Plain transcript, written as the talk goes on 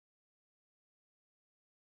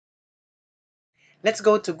Let's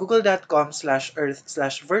go to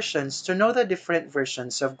google.com/earth/versions to know the different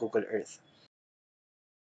versions of Google Earth.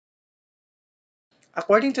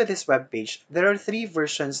 According to this webpage, there are three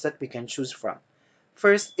versions that we can choose from.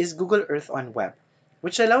 First is Google Earth on web,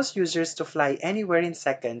 which allows users to fly anywhere in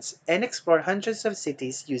seconds and explore hundreds of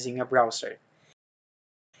cities using a browser.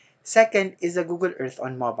 Second is the Google Earth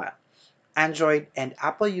on mobile. Android and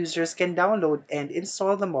Apple users can download and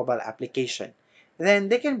install the mobile application. Then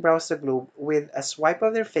they can browse the globe with a swipe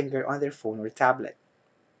of their finger on their phone or tablet.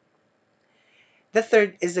 The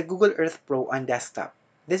third is the Google Earth Pro on desktop.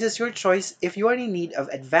 This is your choice if you are in need of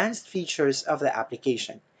advanced features of the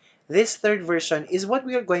application. This third version is what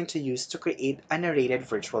we are going to use to create a narrated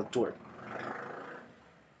virtual tour.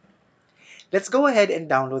 Let's go ahead and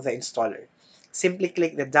download the installer. Simply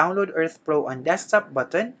click the Download Earth Pro on Desktop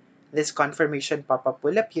button. This confirmation pop-up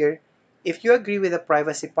will appear. If you agree with the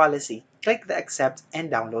privacy policy, click the Accept and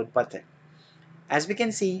Download button. As we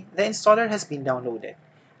can see, the installer has been downloaded.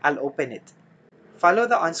 I'll open it. Follow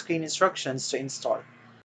the on-screen instructions to install.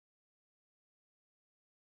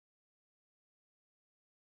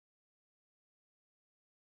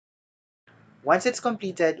 Once it's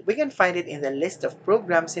completed, we can find it in the list of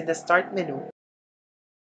programs in the Start menu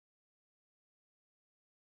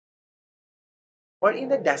or in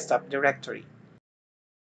the desktop directory.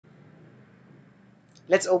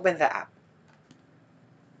 Let's open the app.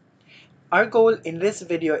 Our goal in this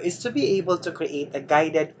video is to be able to create a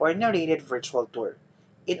guided or narrated virtual tour.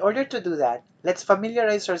 In order to do that, let's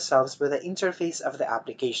familiarize ourselves with the interface of the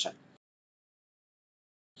application.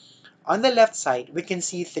 On the left side, we can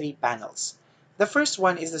see three panels. The first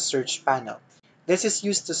one is the search panel. This is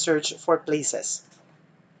used to search for places.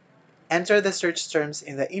 Enter the search terms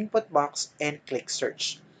in the input box and click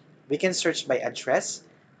search. We can search by address,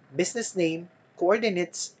 business name,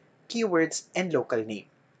 coordinates, keywords, and local name.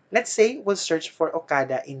 Let's say we'll search for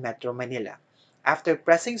Okada in Metro Manila. After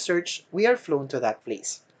pressing search, we are flown to that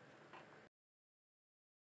place.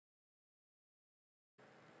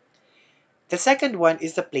 The second one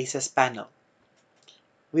is the Places panel.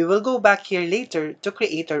 We will go back here later to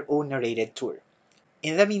create our own narrated tour.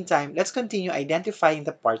 In the meantime, let's continue identifying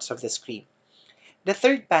the parts of the screen. The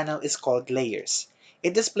third panel is called Layers.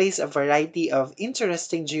 It displays a variety of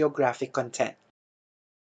interesting geographic content.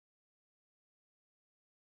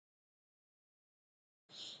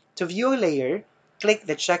 To view a layer, click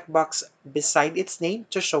the checkbox beside its name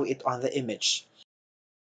to show it on the image.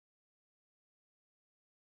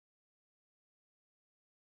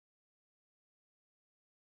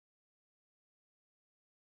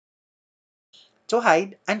 To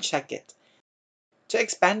hide, uncheck it. To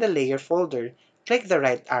expand the layer folder, click the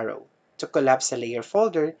right arrow. To collapse the layer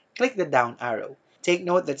folder, click the down arrow. Take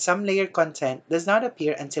note that some layer content does not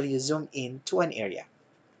appear until you zoom in to an area.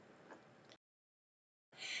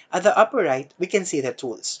 At the upper right, we can see the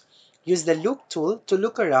tools. Use the loop tool to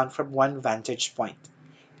look around from one vantage point.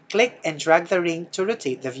 Click and drag the ring to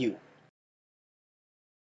rotate the view.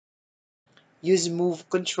 Use Move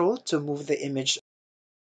Control to move the image.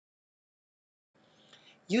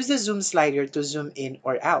 Use the zoom slider to zoom in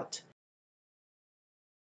or out.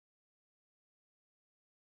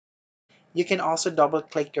 You can also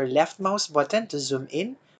double-click your left mouse button to zoom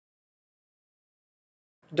in.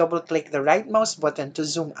 Double-click the right mouse button to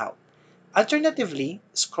zoom out. Alternatively,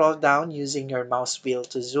 scroll down using your mouse wheel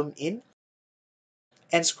to zoom in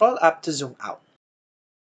and scroll up to zoom out.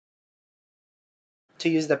 To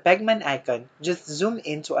use the Pegman icon, just zoom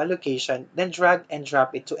into a location, then drag and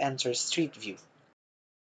drop it to enter Street View.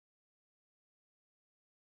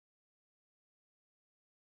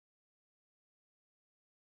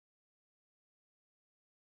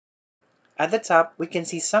 At the top, we can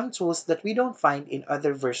see some tools that we don't find in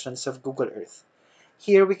other versions of Google Earth.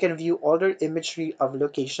 Here we can view older imagery of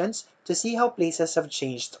locations to see how places have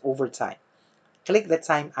changed over time. Click the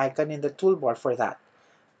time icon in the toolbar for that.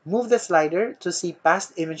 Move the slider to see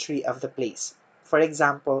past imagery of the place. For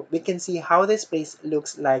example, we can see how this place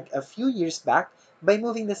looks like a few years back by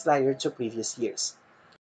moving the slider to previous years.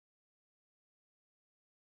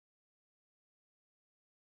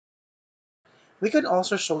 We can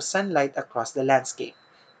also show sunlight across the landscape.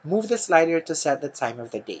 Move the slider to set the time of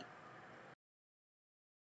the day.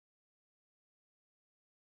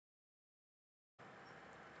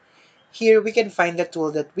 Here we can find the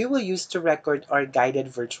tool that we will use to record our guided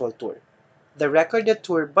virtual tour. The Record the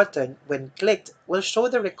Tour button, when clicked, will show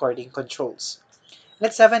the recording controls.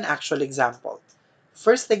 Let's have an actual example.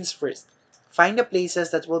 First things first, find the places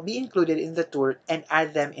that will be included in the tour and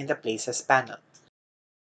add them in the Places panel.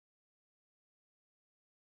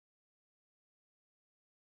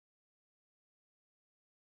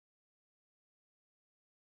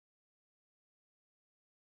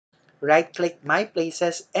 Right-click My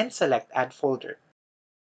Places and select Add Folder.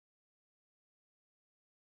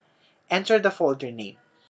 Enter the folder name.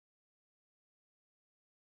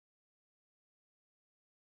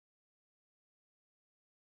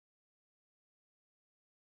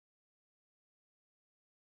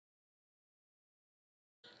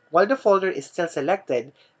 While the folder is still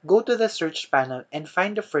selected, go to the search panel and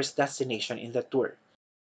find the first destination in the tour.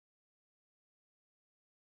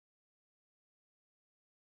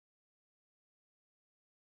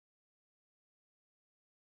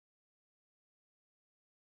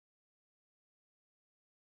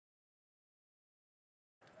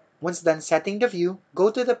 Once done setting the view,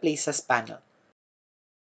 go to the Places panel.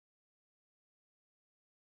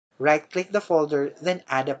 Right-click the folder, then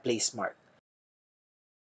add a place mark.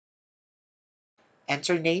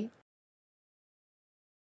 Enter name.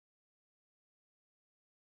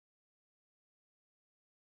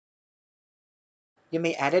 You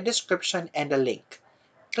may add a description and a link.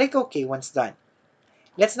 Click OK once done.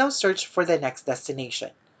 Let's now search for the next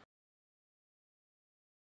destination.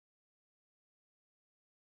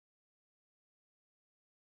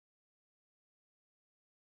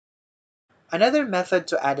 Another method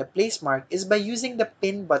to add a place mark is by using the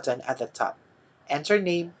pin button at the top. Enter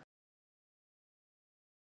name,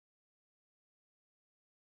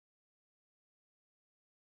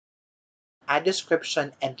 add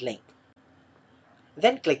description and link.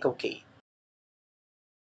 Then click OK.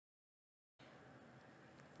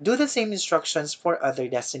 Do the same instructions for other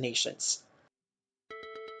destinations.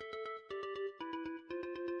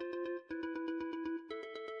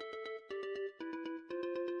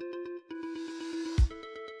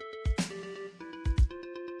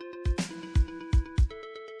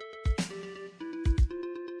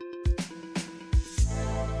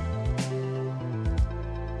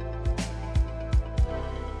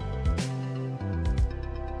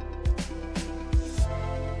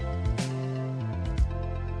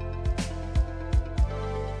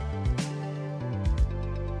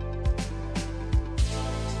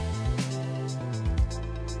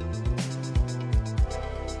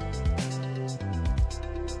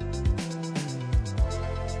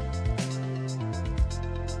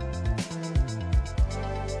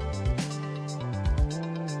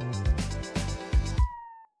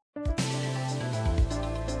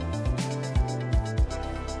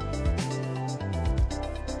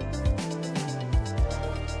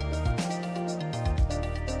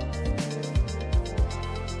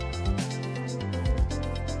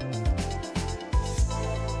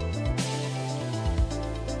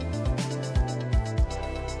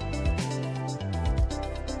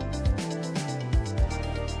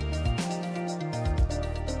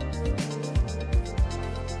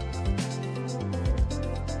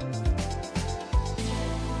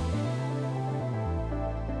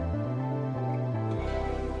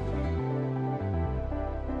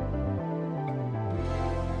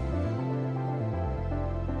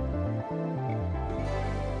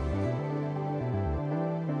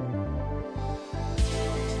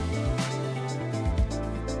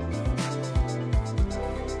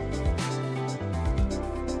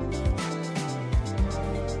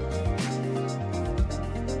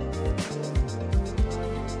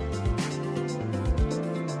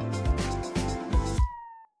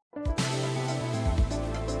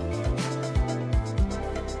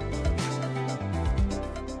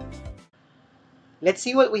 Let's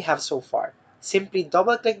see what we have so far. Simply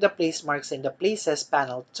double-click the place marks in the Places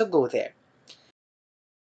panel to go there.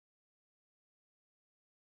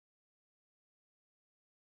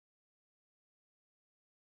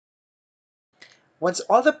 Once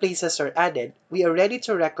all the places are added, we are ready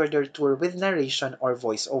to record our tour with narration or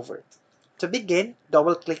voiceover. To begin,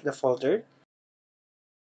 double-click the folder,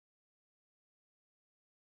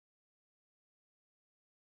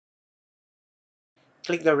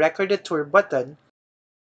 click the Record a Tour button.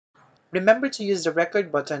 Remember to use the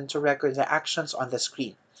record button to record the actions on the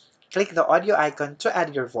screen. Click the audio icon to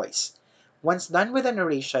add your voice. Once done with the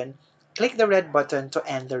narration, click the red button to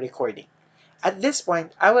end the recording. At this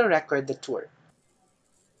point, I will record the tour.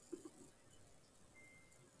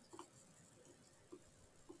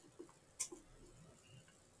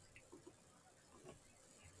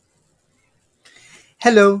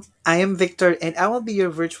 Hello, I am Victor and I will be your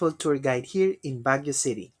virtual tour guide here in Baguio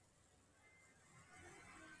City.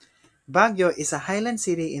 Baguio is a highland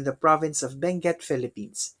city in the province of Benguet,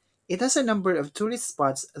 Philippines. It has a number of tourist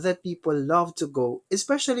spots that people love to go,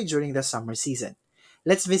 especially during the summer season.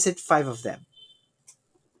 Let's visit 5 of them.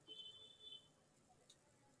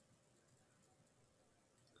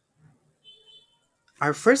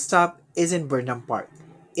 Our first stop is in Burnham Park.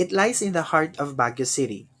 It lies in the heart of Baguio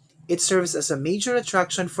City. It serves as a major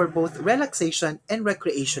attraction for both relaxation and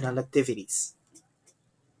recreational activities.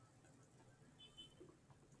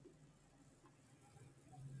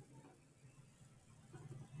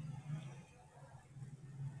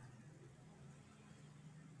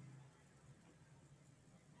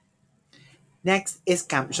 Next is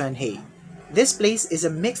Camp John Hay. This place is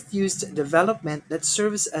a mixed-use development that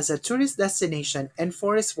serves as a tourist destination and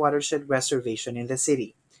forest watershed reservation in the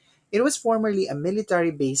city. It was formerly a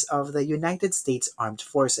military base of the United States Armed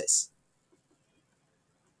Forces.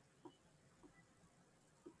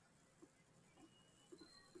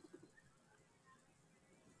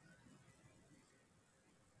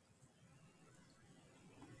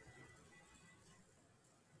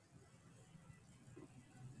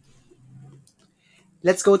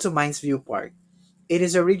 Let's go to Mines View Park. It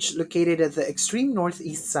is a ridge located at the extreme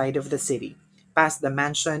northeast side of the city, past the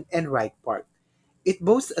mansion and Wright Park. It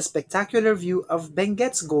boasts a spectacular view of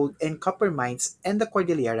Benguet's gold and copper mines and the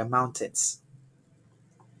Cordillera Mountains.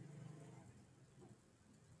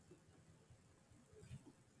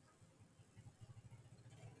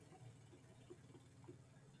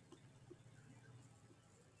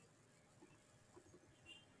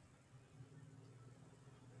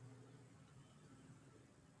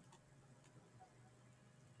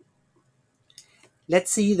 Let's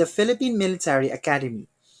see the Philippine Military Academy.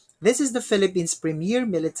 This is the Philippines' premier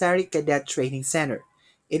military cadet training center.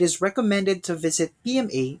 It is recommended to visit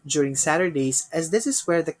PMA during Saturdays as this is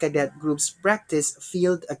where the cadet groups practice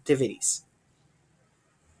field activities.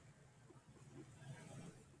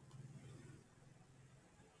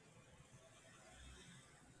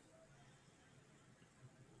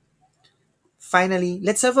 Finally,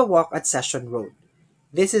 let's have a walk at Session Road.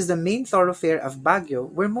 This is the main thoroughfare of Baguio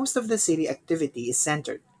where most of the city activity is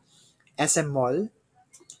centered. SM Mall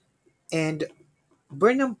and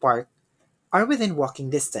Burnham Park are within walking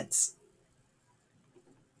distance.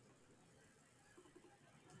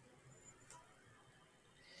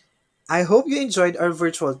 I hope you enjoyed our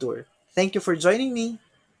virtual tour. Thank you for joining me.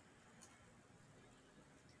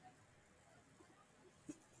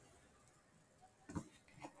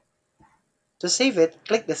 To save it,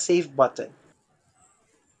 click the Save button.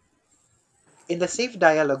 In the Save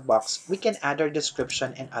dialog box, we can add our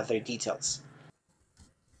description and other details.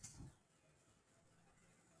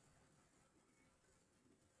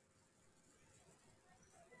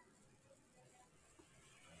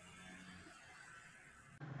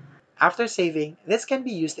 After saving, this can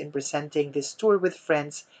be used in presenting this tour with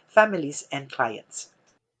friends, families, and clients.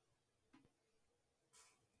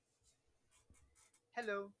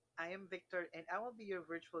 Hello, I am Victor and I will be your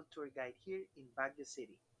virtual tour guide here in Baguio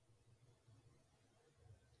City.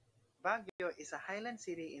 Baguio is a highland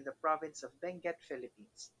city in the province of Benguet,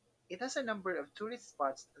 Philippines. It has a number of tourist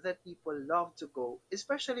spots that people love to go,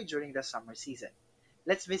 especially during the summer season.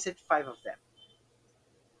 Let's visit five of them.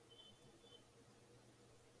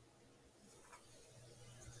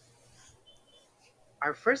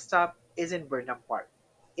 Our first stop is in Burnham Park.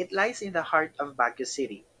 It lies in the heart of Baguio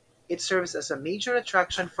City. It serves as a major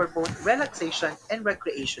attraction for both relaxation and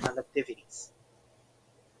recreational activities.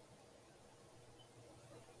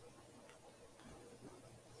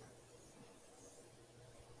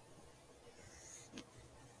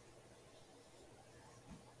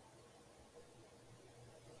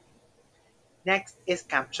 Next is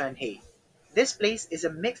Camp Chanhae. This place is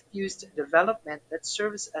a mixed-use development that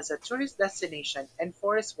serves as a tourist destination and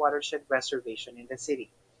forest watershed reservation in the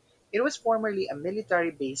city. It was formerly a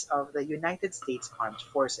military base of the United States Armed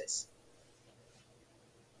Forces.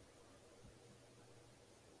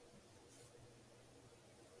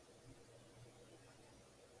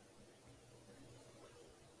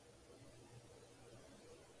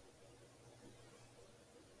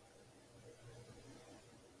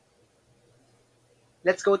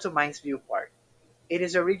 Let's go to Mines View Park. It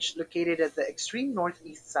is a ridge located at the extreme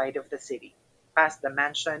northeast side of the city, past the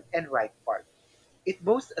mansion and Wright Park. It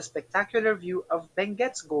boasts a spectacular view of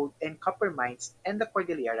Benguet's gold and copper mines and the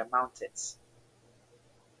Cordillera Mountains.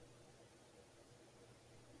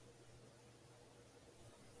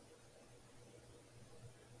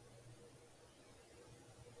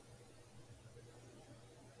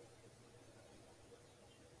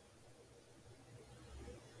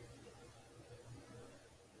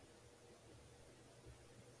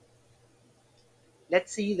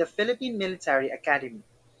 Let's see the Philippine Military Academy.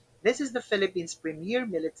 This is the Philippines' premier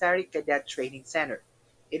military cadet training center.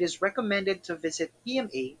 It is recommended to visit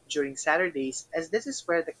PMA during Saturdays as this is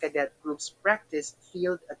where the cadet groups practice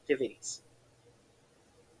field activities.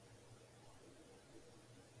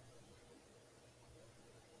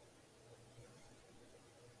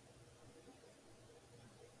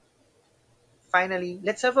 Finally,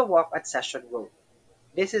 let's have a walk at Session Road.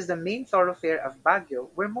 This is the main thoroughfare of Baguio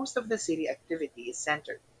where most of the city activity is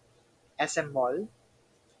centered. SM Mall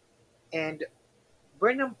and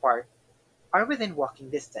Burnham Park are within walking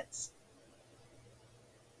distance.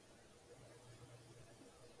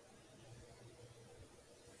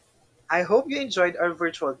 I hope you enjoyed our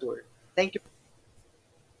virtual tour. Thank you.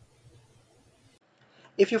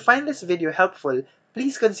 If you find this video helpful,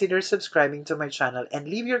 please consider subscribing to my channel and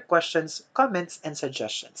leave your questions, comments, and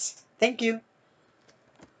suggestions. Thank you.